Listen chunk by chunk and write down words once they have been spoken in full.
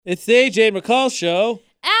It's the AJ McCall show.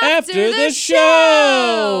 After the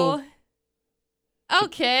show!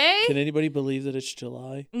 Okay. Can anybody believe that it's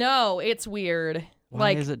July? No, it's weird.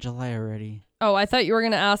 Why is it July already? Oh, I thought you were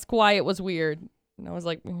going to ask why it was weird. And I was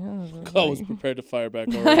like, I was prepared to fire back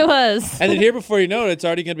already. I was. And then here before you know it, it's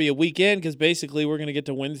already going to be a weekend because basically we're going to get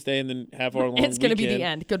to Wednesday and then have our long weekend. It's going to be the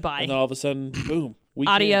end. Goodbye. And then all of a sudden, boom.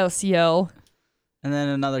 Weekend. Adios, yo. And then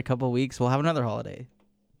another couple of weeks, we'll have another holiday.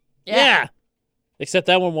 Yeah. Except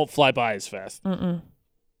that one won't fly by as fast.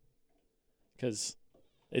 Because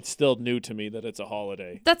it's still new to me that it's a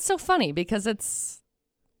holiday. That's so funny because it's,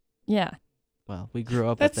 yeah. Well, we grew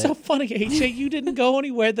up That's with it. so funny, AJ. You didn't go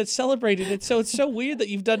anywhere that celebrated it, so it's so weird that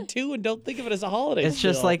you've done two and don't think of it as a holiday. It's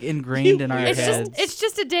just still. like ingrained in our heads. It's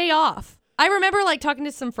just a day off. I remember like talking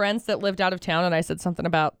to some friends that lived out of town and I said something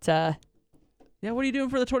about... yeah, what are you doing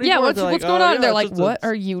for the 24th? Yeah, what's going on? And they're like, it's what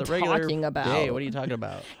are you the regular talking about? Day. What are you talking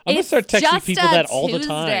about? I'm going to start texting people that all the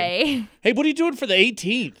time. Tuesday. Hey, what are you doing for the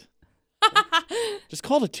 18th? Just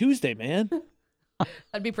call it a Tuesday, man.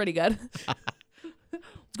 That'd be pretty good.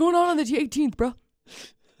 What's going on the 18th, bro?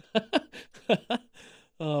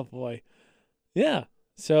 Oh, boy. Yeah.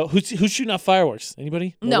 So who's shooting off fireworks?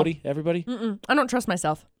 Anybody? No. Nobody? Everybody? I don't trust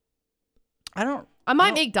myself. I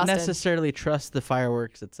might make Dustin. necessarily trust the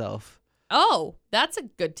fireworks itself. Oh, that's a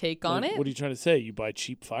good take on it. What are you trying to say? You buy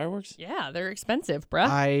cheap fireworks? Yeah, they're expensive, bruh.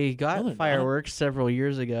 I got No, they're fireworks several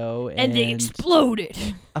years ago, and they exploded.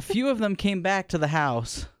 a few of them came back to the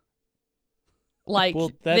house. Like,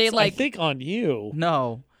 Well, that's, they like... I think on you.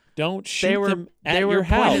 No. Don't shoot them at they your were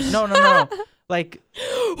pointed- house. No. Like,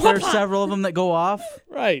 there's several of them that go off.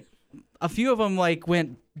 Right. A few of them, like,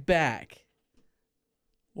 went back.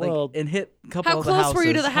 Like, Well, and hit a couple How of the close houses. were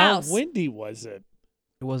you to the house? How windy was it?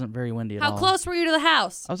 It wasn't very windy at all. How close were you to the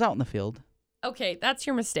house? I was out in the field. Okay, that's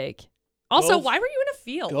your mistake. Also, Go- why were you in a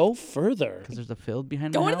field? Go further. Because there's a field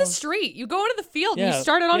behind Go my into the house. street. You go into the field and Yeah, you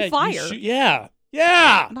start it on yeah, you fire. shoot- yeah.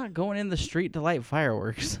 Yeah. I'm not going in the street to light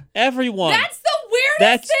fireworks. Everyone. That's the weirdest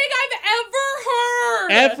That's- thing I've ever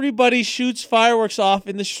heard. Everybody shoots fireworks off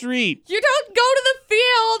in the street. You don't go to the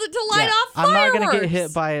field to light off I'm fireworks. not going to get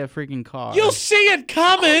hit by a freaking car. You'll see it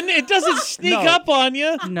coming. It doesn't sneak No. up on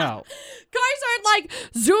you. No. Cars aren't like,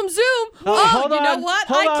 zoom, zoom. hold you know on, what?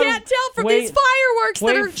 hold I on. can't tell from Wait, these fireworks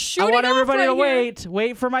that are shooting I want off everybody right to here. wait.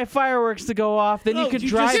 Wait for my fireworks to go off. Then No, you can you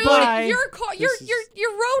drive just- Dude, by.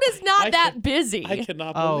 your road is not I that can- busy. I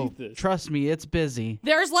cannot Oh, believe this. trust me, it's busy.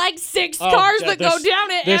 There's like 6 Oh, cars yeah, that go there's-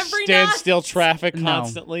 down it There's every night. standstill traffic No.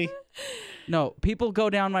 constantly. No, people go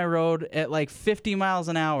down my road at like 50 miles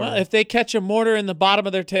an hour. Well, if they catch a mortar in the bottom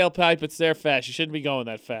of their tailpipe, it's their fast. You shouldn't be going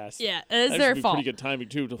that fast. Yeah, it's That their should be fault. pretty good timing,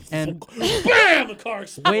 too. And- Bam! The car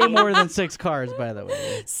explodes. Way more than 6 cars, by the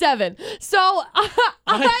way. 7. So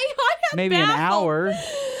I am Maybe an baffled. hour.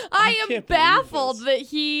 I can't am believe baffled this. that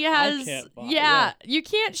he has. can't buy- Yeah, yeah. you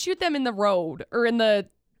can't shoot them in the road or in the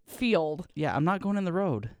field. Yeah, I'm not going in the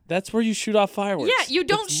road. That's where you shoot off fireworks. Yeah, you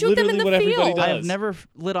don't That's shoot them in literally the what everybody field. does. I've never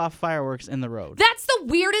lit off fireworks in the road. That's the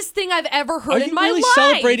weirdest thing I've ever heard Are in you my really life.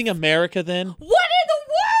 celebrating America then? What in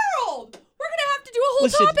the world? We're gonna have to do a whole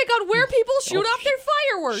Listen- topic on where people shoot Oh, off their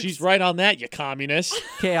fireworks. She's right on that, you communist.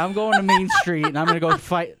 Okay, I'm going to Main Street and I'm going to go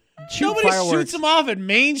shoot Nobody fireworks. shoots them off at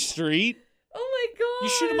Main Street. Oh my god. You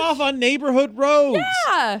shoot them off on neighborhood roads.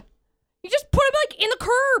 Yeah. You just put them like in the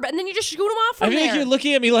curb and then you just shoot them off from I feel there. like you're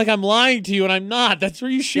looking at me like I'm lying to you, and I'm not. That's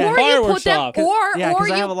where you shoot or you fireworks put them, off. Yeah, or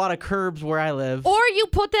because I you have a lot of curbs where I live. Or you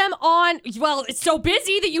put them on, well, it's so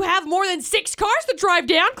busy that you have more than 6 cars to drive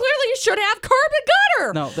down. Clearly, you should have curb and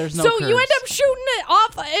gutter. No, there's no So you curbs. end up shooting it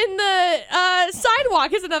off in the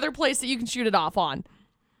sidewalk is another place that you can shoot it off on.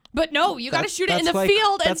 But no, you got to shoot it in the like,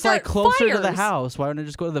 field and That's start like closer to the fires. house. Why wouldn't I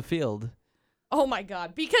just go to the field? Oh my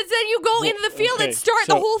God. Because then you go into the field okay, and start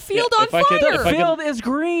so, the whole field yeah, on if I could- fire. if The I can- field is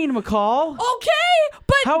green, McCall. Okay,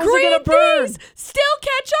 but How is it green gonna burn? things still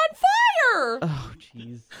catch on fire. Oh,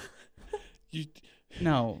 jeez. You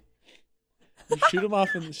No. shoot them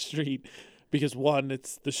off in the street because 1,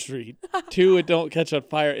 it's the street. 2, it don't catch on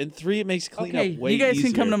fire. And 3, it makes cleanup Okay, way you guys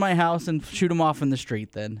can come easier. to my house and shoot them off in the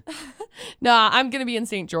street then. Nah, I'm going to be in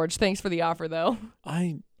St. George. Thanks for the offer, though.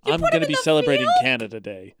 I'm put 'em going to in be the celebrating field? Canada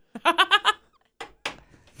Day.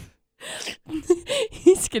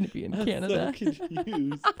 He's going to be in I'm Canada. so confused.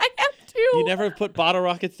 I am too. You never put bottle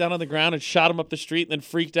rockets down on the ground and shot them up the street and then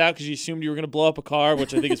freaked out because you assumed you were going to blow up a car,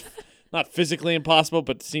 which I think is not physically impossible,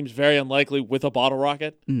 but seems very unlikely with a bottle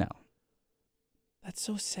rocket? No. That's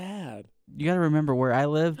so sad. You got to remember where I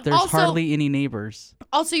live. There's Also- hardly any neighbors.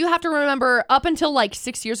 Also, you have to remember, up until like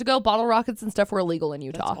 6 years ago, bottle rockets and stuff were illegal in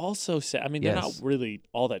Utah. That's also sad. I mean, they're not Yes. really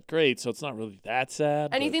all that great, so it's not really that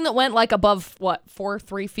sad. but- Anything that went like above,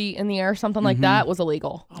 3 feet in the air, something like that, was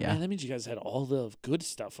illegal. Oh, Yeah. man, that means you guys had all the good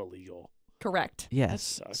stuff illegal. Correct. Yes.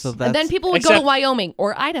 sucks. So And that's And then people would go Except- to Wyoming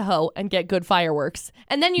or Idaho and get good fireworks.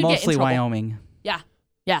 And then you get in mostly trouble. Wyoming.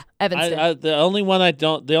 Yeah, Evanston. the only one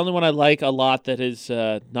I like a lot that is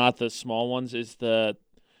not the small ones is they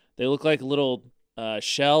look like little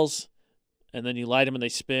shells, and then you light them and they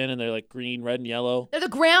spin and they're like green, red, and yellow. They're the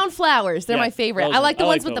ground flowers. They're Yeah, my favorite. those I like the I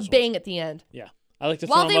ones like with the those bang at the end. Yeah, I like to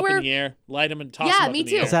While throw them they up were- in the air, light them and toss Yeah, them up me in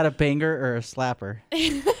the too. air. Is that a banger or a slapper?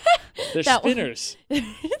 They're that one- spinners. They're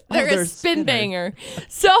they're a a spin spinner. banger.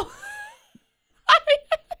 So,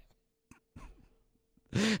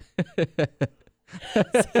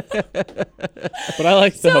 But I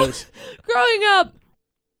like those. growing up,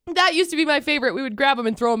 that used to be my favorite. We would grab them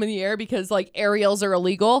and throw them in the air because like aerials are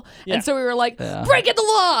illegal. Yeah. And so we were like, Yeah. breaking the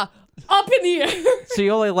law, up in the air. So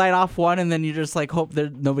you only light off one, and then you just like hope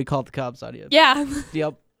that nobody called the cops on you. Yeah.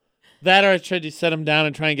 Yep. That or I tried to set them down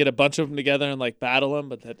and try and get a bunch of them together and like battle them,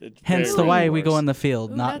 but that it's Hence very the why rarely we go works. in the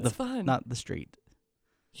field, Ooh, not that's fun. not the street.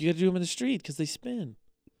 You got to do them in the street because they spin.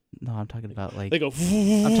 No, I'm talking about like They go.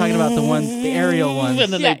 I'm talking about the ones, the aerial ones.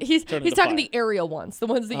 And then Yeah, they he's turn talking into fire. the aerial ones, the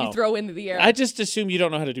ones that you Oh. throw into the air. I just assume you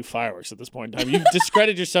don't know how to do fireworks at this point in time. You've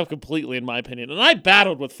discredited yourself completely, in my opinion. And I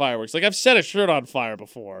battled with fireworks. Like I've set a shirt on fire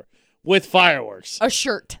before with fireworks. A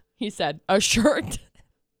shirt, he said. A shirt.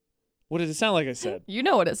 What did it sound like I said? You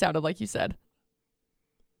know what it sounded like you said.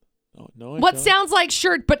 Oh, no, I What don't. sounds like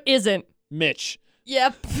shirt but isn't. Mitch.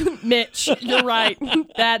 Yep, Mitch, you're right.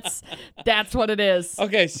 That's what it is.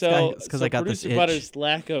 Okay, so It's 'cause I got this Producer itch. Butterz'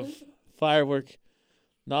 lack of firework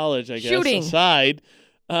knowledge, I guess, Shooting. aside,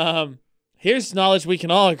 here's knowledge we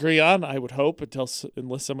can all agree on, I would hope,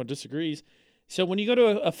 unless someone disagrees. So when you go to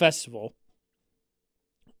a festival,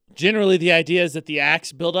 generally the idea is that the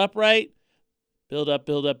acts build up, right? Build up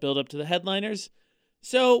to the headliners.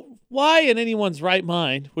 So why in anyone's right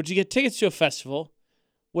mind would you get tickets to a festival,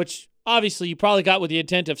 which obviously you probably got with the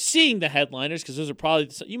intent of seeing the headliners, because those are probably,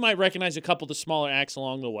 you might recognize a couple of the smaller acts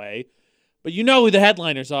along the way, but you know who the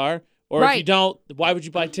headliners are. Or if you Right. don't, why would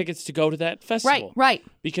you buy tickets to go to that festival? Right.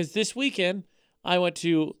 Because this weekend I went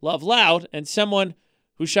to Love Loud, and someone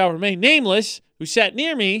who shall remain nameless, who sat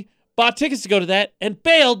near me, bought tickets to go to that and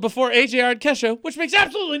bailed before AJR and Kesha, which makes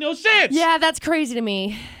absolutely no sense. Yeah, that's crazy to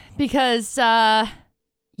me because, yeah,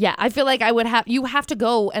 I feel like you have to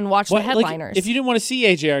go and watch What, the like, headliners. if you didn't want to see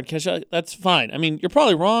AJR and Kesha, that's fine. I mean, you're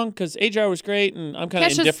probably wrong because AJR was great, and I'm kind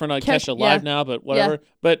of Kesha's- indifferent on Kesh- Kesha yeah. live now, but whatever.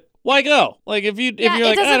 But why go? Like, if you're it like, I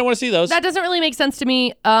doesn't- don't want to see those. That doesn't really make sense to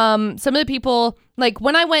me. Some of the people, like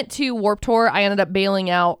when I went to Warped Tour, I ended up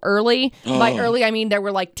bailing out early. By early, I mean there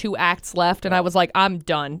were like 2 acts left, and I was like, I'm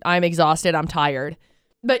done. I'm exhausted. I'm tired.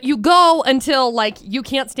 But you go until like you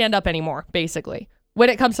can't stand up anymore, basically, when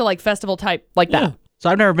it comes to like festival type like that.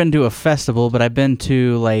 So I've never been to a festival, but I've been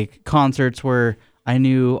to like concerts where I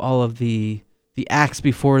knew all of the acts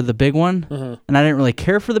before the big one, and I didn't really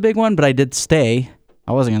care for the big one, but I did stay.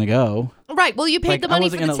 I wasn't gonna go. Right. Well, you paid Like the I money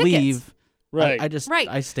wasn't for the gonna tickets. leave. Right. I just Right.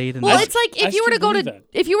 I stayed in. Well, the it's like I if you were to still go to believe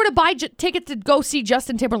that. if you were to buy tickets to go see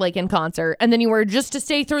Justin Timberlake in concert, and then you were just to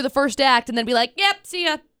stay through the first act, and then be like, "Yep, see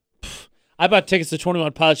ya." I bought tickets to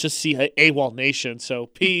 21 Pilots just to see AWOL Nation, so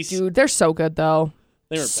peace. Dude, they're so good though.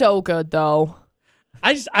 They were So good though.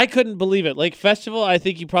 I couldn't believe it. Like festival, I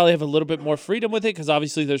think you probably have a little bit more freedom with it because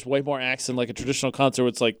obviously there's way more acts than like a traditional concert where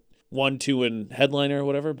it's like 1, 2, and headliner or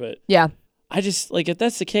whatever. But Yeah. I just like if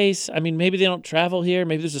that's the case, I mean maybe they don't travel here.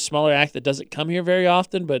 Maybe there's a smaller act that doesn't come here very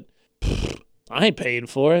often. But I ain't paying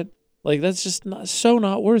for it. Like that's just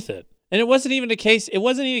not worth it. And it wasn't even a case. It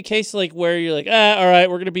wasn't even a case like where you're like, all right,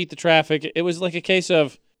 we're gonna beat the traffic. It was like a case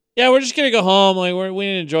of, yeah, we're just gonna go home. Like we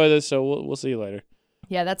didn't enjoy this, so we'll see you later.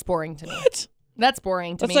 Yeah, that's boring to me. What? That's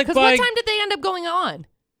boring to That's me. like Because buying- what time did they end up going on?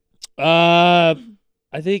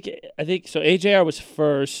 I think so. AJR was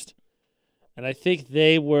first, and I think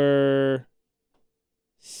they were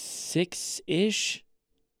 6-ish.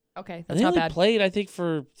 Okay, And that's they not only bad. played, I think,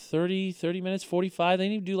 for 30 minutes, 45. They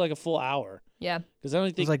didn't even do like a full hour Yeah. because I don't I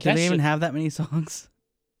think. was like, do they Kesha- even have that many songs?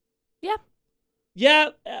 Yeah,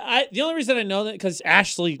 the only reason I know that because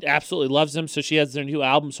Ashley absolutely loves them, so she has their new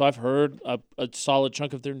album. So I've heard a solid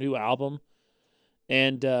chunk of their new album,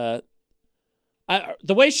 and the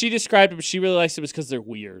way she described it, she really likes it was because they're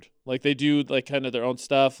weird. Like they do like kind of their own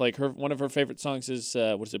stuff. Like one of her favorite songs is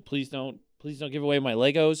what is it? Please don't Please Don't Give Away My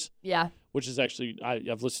Legos, Yeah. which is actually,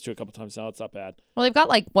 I've listened to a couple times now. It's not bad. Well, they've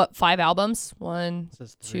got 5 albums? 1, It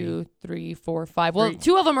says 2, 3, 4, 5. Well, Three.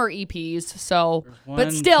 2 of them are EPs, so One,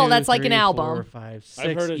 but still, two, that's like an three, album. 4, 5, 6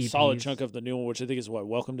 I've heard a solid EPs. chunk of the new one, which I think is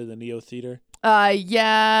Welcome to the Neo Theater.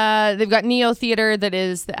 Yeah, they've got Neo Theater, that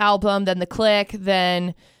is the album, then The Click,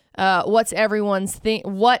 then What Everyone's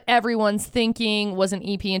Thinking was an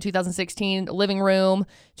EP in 2016, Living Room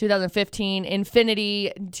 2015,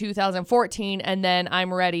 Infinity 2014, and then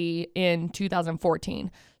I'm Ready in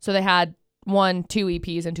 2014. So they had 2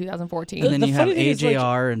 EPs in 2014. And then The you have funny thing is, like-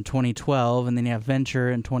 AJR in 2012, and then you have Venture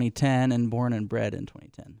in 2010, and Born and Bred in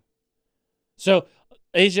 2010. So,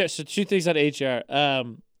 so 2 things on AJR.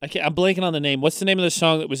 I'm blanking on the name. What's the name of the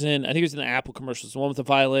song that was in? I think it was in the Apple commercials. The one with the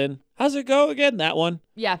violin. How's it go again? That one.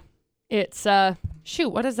 Yeah. It's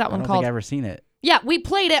what is that I one don't called? think I've ever seen it. Yeah, we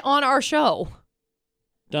played it on our show.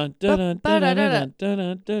 Dun, dun, dun, dun, dun, dun, dun,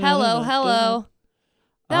 dun, dun, Hello, dun, hello.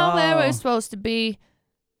 Now where Oh. we're supposed to be.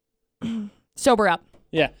 Sober up.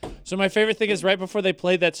 Yeah. So my favorite thing is right before they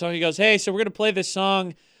played that song, he goes, "Hey, so we're gonna play this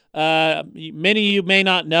song. Many of you may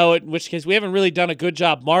not know it, in which case we haven't really done a good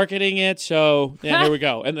job marketing it. So yeah, here we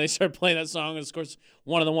go." And they started playing that song, and of course,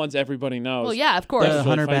 one of the ones everybody knows. Well, yeah, of course. That was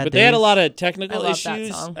 100 funny. Bad But they had a Days. lot of technical I love that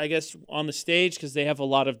issues, song. I guess, on the stage because they have a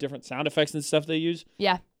lot of different sound effects and stuff they use.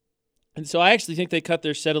 Yeah. And so I actually think they cut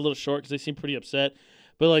their set a little short because they seem pretty upset.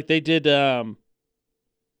 But like they did, I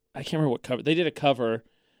can't remember what cover. They did a cover,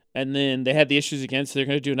 and then they had the issues again, so they're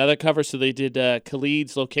going to do another cover. So they did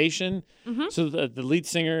Khalid's Location. Mm-hmm. So the lead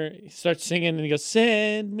singer starts singing, and he goes,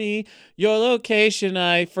 "Send me your location.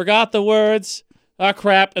 I forgot the words. Oh,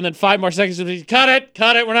 crap." And then 5 more seconds, cut it.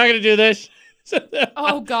 We're not going to do this.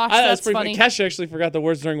 Oh, gosh, That's that's pretty funny. Kesha actually forgot the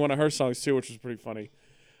words during one of her songs, too, which was pretty funny.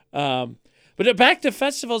 But back to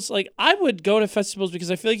festivals, like I would go to festivals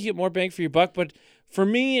because I feel like you get more bang for your buck. But for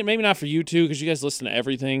me, and maybe not for you too, because you guys listen to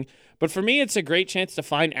everything, but for me, it's a great chance to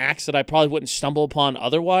find acts that I probably wouldn't stumble upon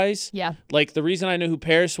otherwise. Yeah. Like the reason I knew who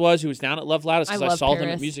Paris was, who was down at Love Loud, is because I I love saw them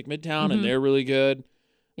Paris. at Music Midtown, Mhm. and they're really good.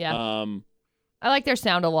 Yeah. Um, I like their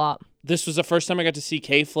sound a lot. this was the first time I got to see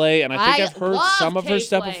K-Flay, and I think I I've heard love some of her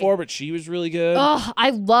stuff K-Flay. before, but she was really good. Ugh, I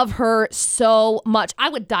love her so much. I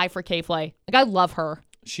would die for K-Flay. Like, I love her.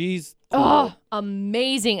 She's cool. Oh,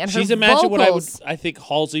 amazing. And She's her imagine vocals, what I think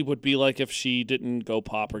Halsey would be like if she didn't go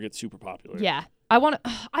pop or get super popular. Yeah. I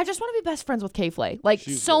just want to be best friends with K-Flay. Like,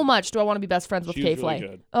 She's so good. much do I want to be best friends with She was K-Flay. really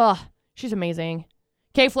good. Ugh, she's amazing.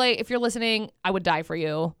 K-Flay, if you're listening, I would die for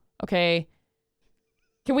you. Okay?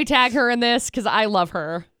 Can we tag her in this? Because I love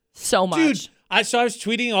her so much. Dude, I was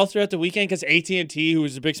tweeting all throughout the weekend because AT&T, who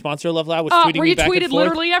was a big sponsor of Love Loud, was tweeting where me you back and tweeted forth.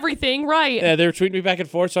 literally everything, right? Yeah, they were tweeting me back and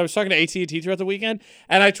forth. So I was talking to AT&T throughout the weekend,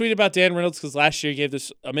 and I tweeted about Dan Reynolds because last year he gave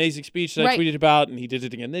this amazing speech that Right. I tweeted about, and he did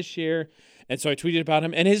it again this year. And so I tweeted about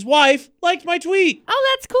him, and his wife liked my tweet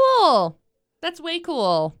Oh, that's cool. That's way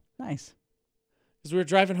cool. Nice. because we were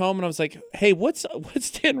driving home, and I was like, "Hey, what's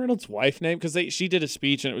Dan Reynolds' wife name?" Because she did a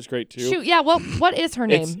speech, and it was great too. Shoot, yeah. Well, what is her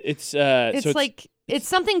name? It's It's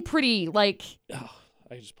something pretty, like,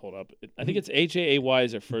 I just pulled up. I think it's AJAY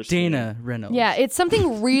is her first name. Dana Reynolds. yeah, it's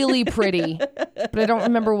something really pretty, but I don't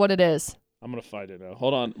remember what it is. I'm gonna find it now.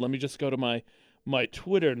 Hold on. Let me just go to my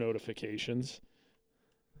Twitter notifications.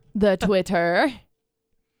 The Twitter.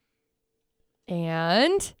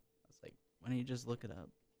 And It's like, why don't you just look it up?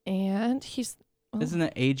 he's Isn't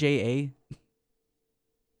it AJA?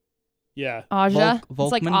 Yeah. Aja.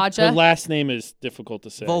 It's like Volkman? Her Aja. last name is difficult to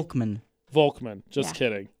say. Volkman. Volkman. Just Yeah.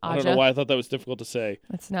 kidding. I don't know Aja. why I thought that was difficult to say.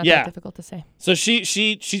 It's not Yeah. that difficult to say. So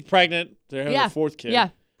she's pregnant. They're having Yeah. a 4th kid. Yeah.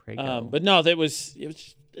 But no, it was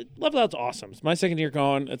Love Loud's awesome. It's my 2nd year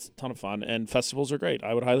going. It's a ton of fun, and festivals are great.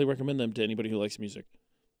 I would highly recommend them to anybody who likes music.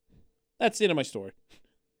 That's the end of my story.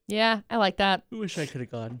 Yeah, I like that. I wish I could have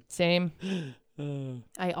gone. Same. Uh,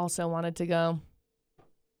 I also wanted to go.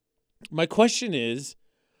 my question is,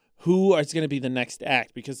 who is going to be the next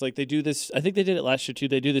act? Because like they do this, I think they did it last year too.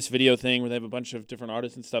 They do this video thing where they have a bunch of different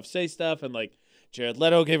artists and stuff say stuff, and like Jared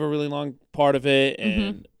Leto gave a really long part of it,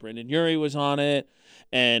 and Brendan Urie was on it,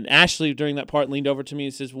 and Ashley during that part leaned over to me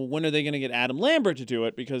and says, "Well, when are they going to get Adam Lambert to do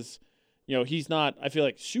it? Because he's not, I feel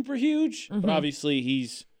like, super huge, but obviously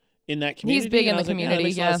he's in that community. He's big in And I the was like, community, that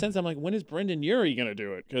makes a lot of yeah. sense. I'm like, when is Brendan Urie going to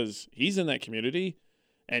do it? Because he's in that community.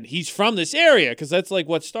 And he's from this area, because that's like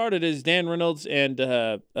what started is Dan Reynolds and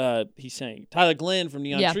he's saying Tyler Glenn from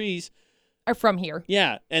Neon Yeah. Trees. Are from here.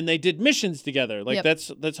 Yeah, and they did missions together. Like Yep.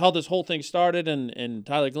 that's how this whole thing started, and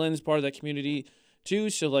Tyler Glenn's part of that community too.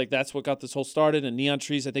 So like that's what got this whole started. And Neon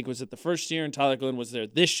Trees, I think, was at the first year, and Tyler Glenn was there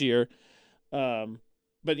this year. But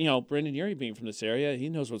Brendan Urie being from this area, he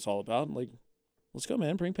knows what it's all about. Like, Let's go,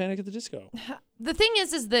 man. Bring Panic at the Disco. The thing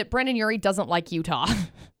is that Brendan Urie doesn't like Utah.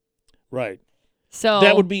 Right. So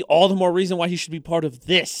that would be all the more reason why he should be part of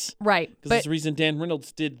this. Right. Because that's the reason Dan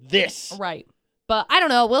Reynolds did this. Right. But I don't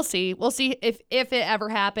know. We'll see. We'll see if it ever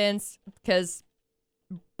happens, because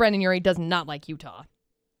Brendan Urie does not like Utah.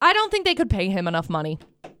 I don't think they could pay him enough money.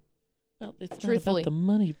 Well, it's truthfully. not about the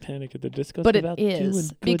money, Panic at the Disco. But it's it about is, doing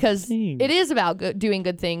good because things. it is about doing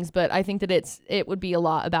good things, but I think that it would be a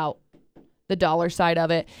lot about the dollar side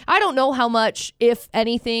of it. I don't know how much, if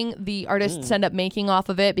anything, the artists end up making off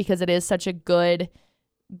of it, because it is such a good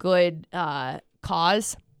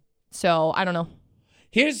cause. So I don't know.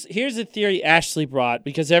 Here's a theory Ashley brought,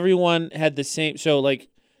 because everyone had the same. So like,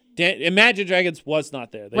 Imagine Dragons was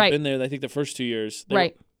not there. They've been there, I think, the first 2 years. They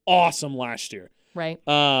were awesome last year. Right.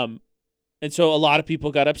 And so a lot of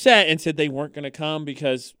people got upset and said they weren't going to come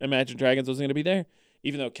because Imagine Dragons wasn't going to be there,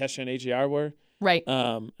 even though Kesha and AJR were. Right.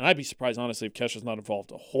 And I'd be surprised, honestly, if Kesha's not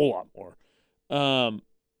involved a whole lot more.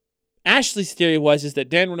 Ashley's theory is that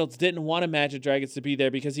Dan Reynolds didn't want Imagine Dragons to be there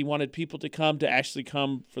because he wanted people to come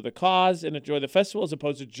for the cause and enjoy the festival, as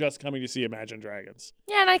opposed to just coming to see Imagine Dragons.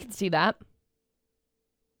 Yeah, and I can see that.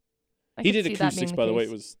 He did acoustics, by the way.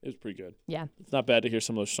 It was pretty good. Yeah. It's not bad to hear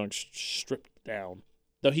some of those songs stripped down.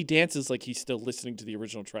 Though he dances like he's still listening to the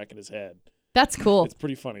original track in his head. That's cool. It's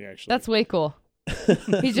pretty funny, actually. That's way cool.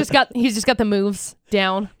 he's just got the moves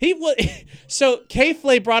down. So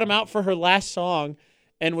K-Flay brought him out for her last song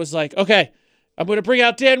and was like, okay, I'm going to bring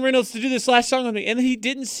out Dan Reynolds to do this last song with me. And then he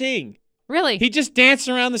didn't sing. Really? He just danced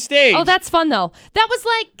around the stage. Oh, that's fun, though. That was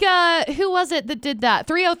like, who was it that did that?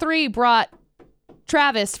 303 brought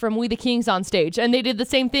Travis from We the Kings on stage, and they did the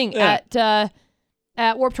same thing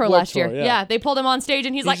at Warped Tour last year. Yeah, they pulled him on stage,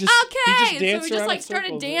 and he's like, okay. And so he just like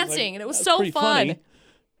started dancing, and it was so fun.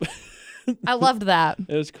 I loved that.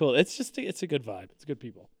 It was cool. It's a good vibe. It's good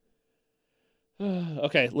people.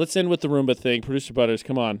 Okay, let's end with the Roomba thing. Producer Butterz,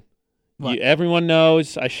 come on. Everyone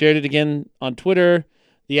knows. I shared it again on Twitter.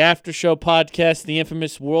 The After Show podcast, the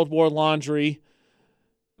infamous World War Laundry.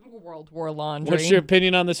 World War Laundry. What's your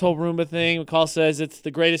opinion on this whole Roomba thing? McCall says it's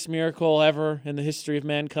the greatest miracle ever in the history of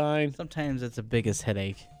mankind. Sometimes it's the biggest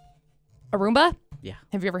headache. A Roomba? Yeah.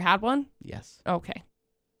 Have you ever had one? Yes. Okay.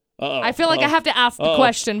 Uh-oh. I feel like I have to ask the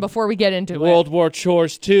question before we get into World War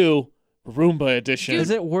Chores 2, Roomba edition.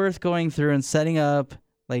 Is it worth going through and setting up,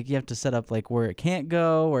 like you have to set up like where it can't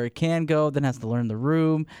go, where it can go, then has to learn the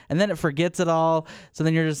room, and then it forgets it all. So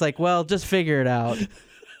then you're just like, well, just figure it out.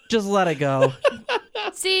 Just let it go.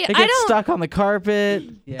 See, it gets stuck on the carpet.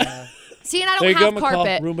 Yeah. See, and I don't have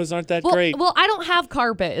carpet. Roombas aren't that great. Well, I don't have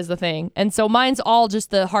carpet is the thing. And so mine's all just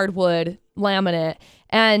the hardwood laminate.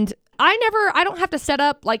 And I don't have to set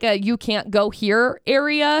up like a you can't go here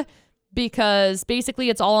area, because basically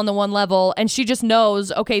it's all on the one level, and she just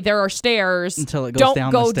knows, okay, there are stairs. Until it goes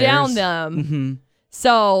down the stairs. Don't go down them. Mm-hmm.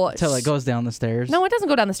 So until it goes down the stairs. No, it doesn't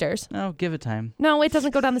go down the stairs. No, give it time. No, it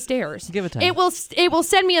doesn't go down the stairs. Give it time. It will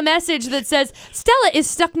send me a message that says, Stella is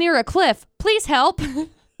stuck near a cliff. Please help.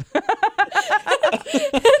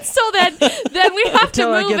 So then we have to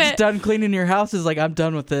move it gets done cleaning your house is like, I'm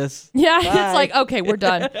done with this. Yeah, Bye. It's like, okay, we're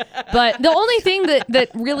done. But the only thing that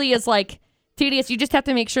really is like tedious, you just have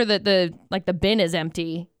to make sure that the bin is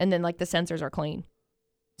empty, and then like the sensors are clean,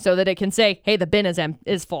 so that it can say, hey, the bin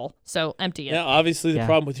is full, so empty it. Yeah, obviously the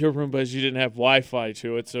problem with your Roomba is you didn't have Wi-Fi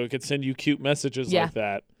to it, so it could send you cute messages like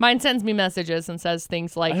that. Mine sends me messages and says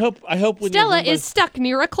things like, I hope when Stella is stuck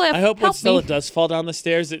near a cliff. I hope when Help Stella me. does fall down the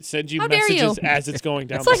stairs, it sends you How dare messages you? as it's going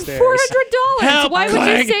down It's the like stairs. $400. Help, Why would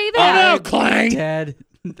clang. you say that? Oh no, clang! Dead.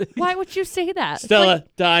 Why would you say that? Stella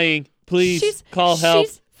dying. Please call help.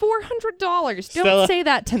 She's $400. Don't Stella. say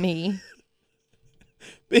that to me.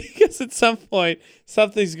 Because at some point,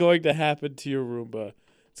 something's going to happen to your Roomba.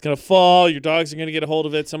 It's going to fall. Your dogs are going to get a hold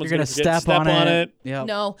of it. Someone's going to step on it. Yep.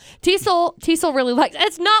 No. Teasel really likes it.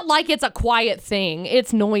 It's not like it's a quiet thing.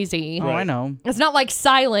 It's noisy. Oh, I know. It's not like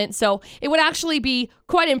silent. So it would actually be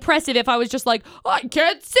quite impressive if I was just like, I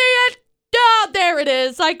can't see it. Oh, there it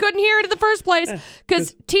is. I couldn't hear it in the first place.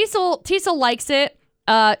 Because Teasel likes it.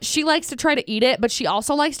 She likes to try to eat it, but she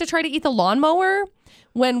also likes to try to eat the lawnmower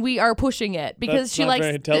when we are pushing it, because That's she not likes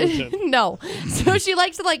very intelligent. No. So she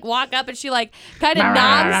likes to like walk up and she like kind of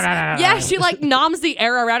noms. Yeah, she like noms the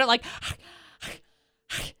air around it like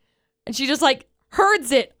and she just like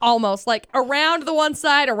herds it almost like around the one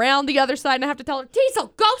side, around the other side, and I have to tell her,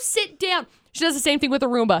 Teasel, go sit down. She does the same thing with the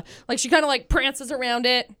Roomba. Like she kind of like prances around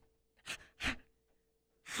it.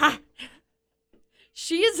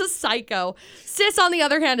 She is a psycho. Sis, on the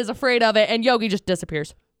other hand, is afraid of it, and Yogi just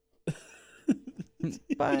disappears.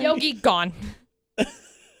 Bye. Yogi gone.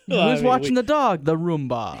 Who's watching the dog? The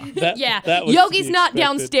Roomba. That was Yogi's to be not expected.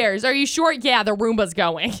 downstairs. Are you sure? Yeah, the Roomba's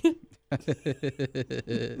going.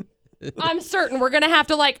 I'm certain we're gonna have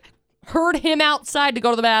to like herd him outside to go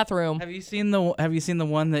to the bathroom. Have you seen the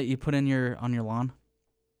one that you put on your lawn,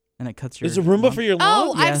 and it cuts your? There's a Roomba lawn? for your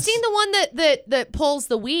Oh, lawn? I've Yes. seen the one that pulls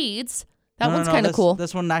the weeds. That No, one's no, kind of this- cool.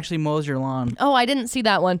 This one actually mows your lawn. Oh, I didn't see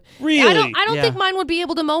that one. Really? I don't Yeah. think mine would be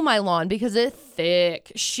able to mow my lawn because it's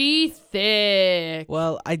thick. She thick.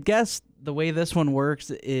 Well, I guess the way this one works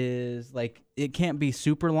is like it can't be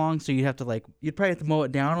super long, so you'd probably have to mow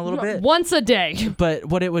it down a little bit. Once a day. But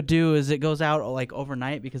what it would do is it goes out like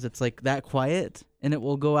overnight because it's like that quiet, and it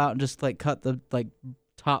will go out and just like cut the like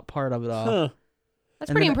top part of it off. Huh. That's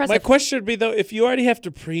And pretty then- impressive. My question would be, though, if you already have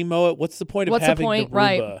to pre-mow it, what's the point of What's the having point? the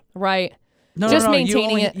Roomba? Right. No, Just no,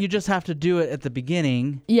 maintaining it. You just have to do it at the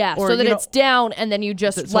beginning. Yeah, Or, so that you know, it's down and then you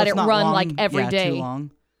just so let it's it not run long, like every day, too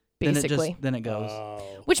long. basically. Then it goes. Oh,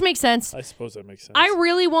 Which makes sense. I suppose that makes sense. I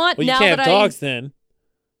really want well, you now can't that have dogs then,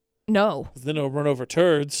 No. 'cause then it'll run over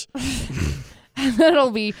turds.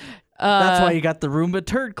 That'll be That's why you got the Roomba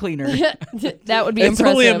turd cleaner. that would be It's impressive.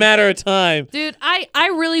 only a matter of time. Dude, I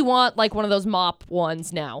really want like one of those mop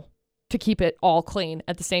ones now to keep it all clean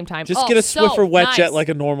at the same time. Just Oh, get a so Swiffer wet nice. jet like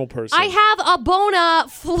a normal person. I have a Bona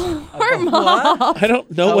floor mop. I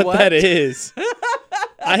don't know what what? that is.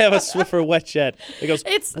 I have a Swiffer wet jet. It goes.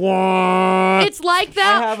 It's Wah, it's like I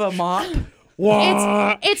that. have a mop.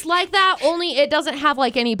 wah. It's like that, only it doesn't have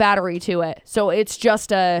like any battery to it. So it's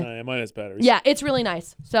just a Yeah, mine has batteries. yeah, it's really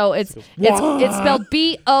nice. So it's spelled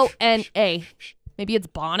Bona. Maybe it's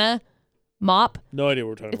Bona mop. No idea what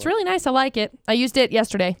we're talking It's about. really nice. I like it. I used it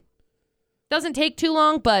yesterday. Doesn't take too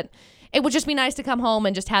long, but it would just be nice to come home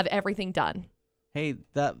and just have everything done. Hey,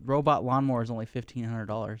 that robot lawnmower is only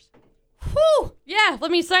 $1,500. Whew! Yeah,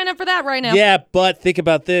 let me sign up for that right now. Yeah, but think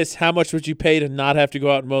about this. How much would you pay to not have to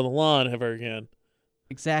go out and mow the lawn ever again?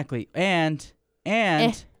 Exactly. And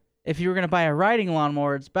if you were gonna buy a riding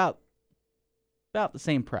lawnmower, it's about the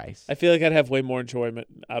same price. I feel like I'd have way more enjoyment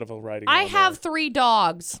out of a riding I lawnmower. have 3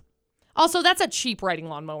 dogs. Also, that's a cheap riding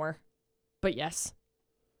lawnmower. But yes.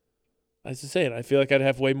 I was just saying, I feel like I'd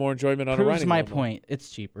have way more enjoyment on a Proves riding my lawnmower. point.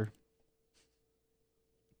 It's cheaper.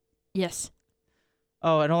 Yes.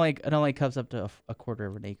 Oh, it only comes up to a quarter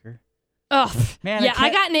of an acre. Ugh. Man, Yeah, I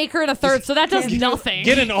got an acre and a third, so that does nothing.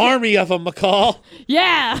 Get an army of them, McCall.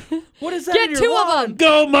 Yeah. What is that? Get in 2 your of lawn? them.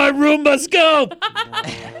 Go, my Roombas, go!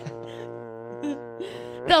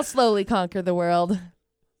 They'll slowly conquer the world.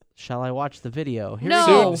 Shall I watch the video? Here No.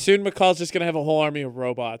 we go. Soon McCall's just going to have a whole army of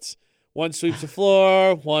robots. One sweeps the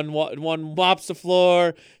floor, one mops the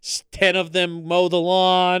floor, 10 of them mow the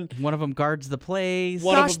lawn, One of them guards the place.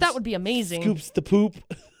 One of Gosh, them that would be amazing. scoops the poop,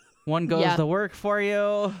 One goes Yeah. to work for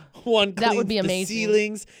you. one That cleans would be the amazing.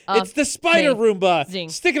 ceilings. It's the spider amazing.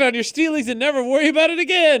 Roomba. Stick it on your ceilings and never worry about it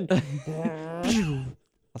again. All of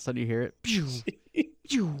a sudden you hear it. Pew,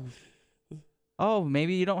 pew. Oh,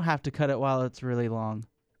 maybe you don't have to cut it while it's really long.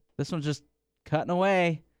 This one's just cutting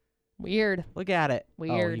away. Weird. Look at it. Oh,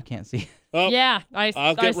 Weird. you can't see. Oh, Yeah, I'll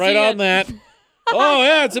I get see right it. on that. Oh,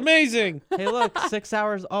 yeah, it's amazing. Hey, look, 6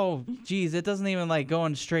 hours. Oh, geez, it doesn't even like go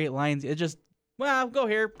in straight lines. It just, well, go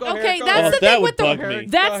here, go here. Okay, go that's here. the that thing would with the bug me.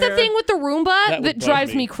 that's Go the here. thing with the Roomba That would that bug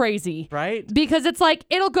drives me. me crazy. Right? Because it's like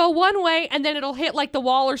it'll go one way and then it'll hit like the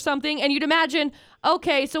wall or something, and you'd imagine,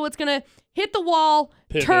 okay, so it's gonna hit the wall,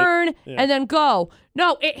 Pivot. turn, Yeah. and then go.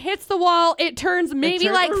 No, it hits the wall, it turns maybe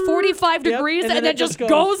turns- like 45 Yep, degrees, and and then then it just just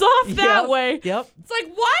goes off that Yep, way. Yep. It's like,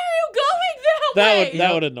 why are you going that way?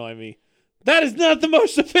 That would annoy me. That is not the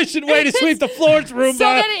most efficient way to sweep the floors, Roomba. So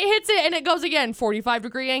then it hits it and it goes again,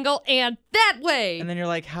 45-degree angle, and that way. And then you're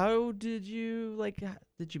like, how did you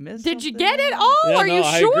did you miss? Did you something? get it all? Yeah, Are no, you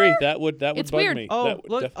I sure? agree. That would It's bug weird. me. Oh, That would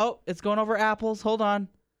look! Oh, it's going over apples. Hold on.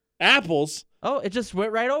 apples. Oh, it just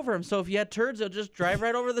went right over him. So if you had turds, it'll just drive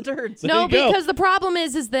right over the turds. There No, you go. because the problem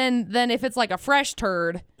is then if it's like a fresh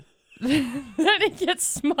turd, then it gets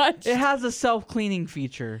smudged. It has a self-cleaning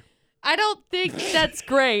feature. I don't think that's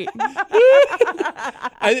great.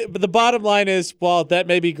 But the bottom line is, while that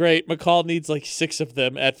may be great, McCall needs like 6 of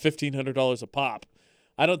them at $1,500 a pop.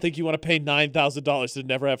 I don't think you want to pay $9,000 to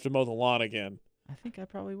never have to mow the lawn again. I think I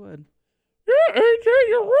probably would. Yeah, AJ,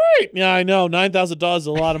 you're right. Yeah, I know. $9,000 is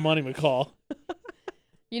a lot of money, McCall.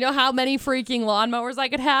 You know how many freaking lawnmowers I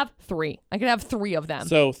could have? 3. I could have 3 of them.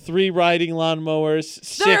 So 3 riding lawnmowers,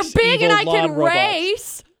 6 that are big and evil I can lawn robots.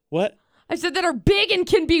 race. What? I said that are big and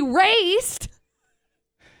can be raced.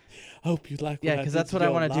 I hope you like. Yeah, because because that's what I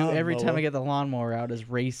want to do every time I get the lawnmower out is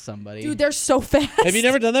race somebody. Dude, they're so fast. Have you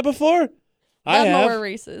never done that before? I Lawnmower have.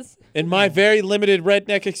 races. In my very limited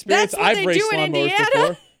redneck experience, That's what I've they raced do in lawnmowers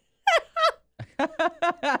Indiana.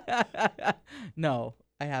 before. No,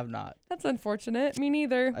 I have not. That's unfortunate. Me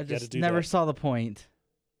neither. I just do never that. saw the point.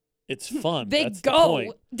 It's fun. They That's the go.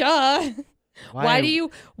 point. Duh. Why do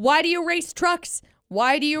you race trucks?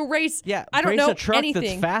 Why do you race? Yeah, I don't race know a truck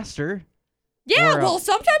anything. that's faster. Yeah, or a well,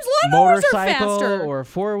 sometimes lawnmowers are Motorcycle faster. or a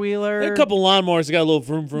four-wheeler. There are a couple lawnmowers that got a little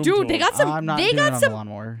vroom vroom. to Dude, they them. got some. I'm not They doing it got on some the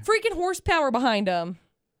lawnmower. freaking horsepower behind them.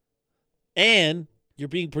 And you're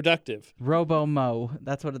being productive. Robo Mo.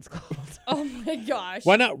 That's what it's called. Oh my gosh.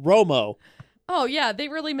 Why not Romo? Oh yeah, they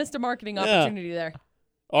really missed a marketing Yeah. opportunity there.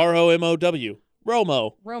 ROMOW.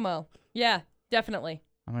 Romo. Romo. Yeah, definitely.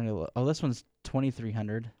 I'm gonna look. Oh, this one's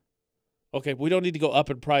 2,300. Okay, we don't need to go up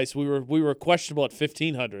in price. We were questionable at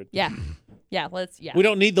 1,500. Yeah. Yeah, yeah. We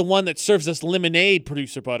don't need the one that serves us lemonade,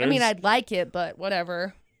 Producer Butterz. I mean, I'd like it, but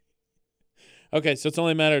whatever. Okay, so it's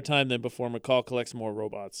only a matter of time then before McCall collects more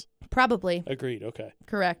robots. Probably. Agreed. Okay.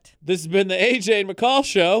 Correct. This has been the AJ and McCall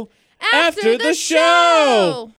show. After the show!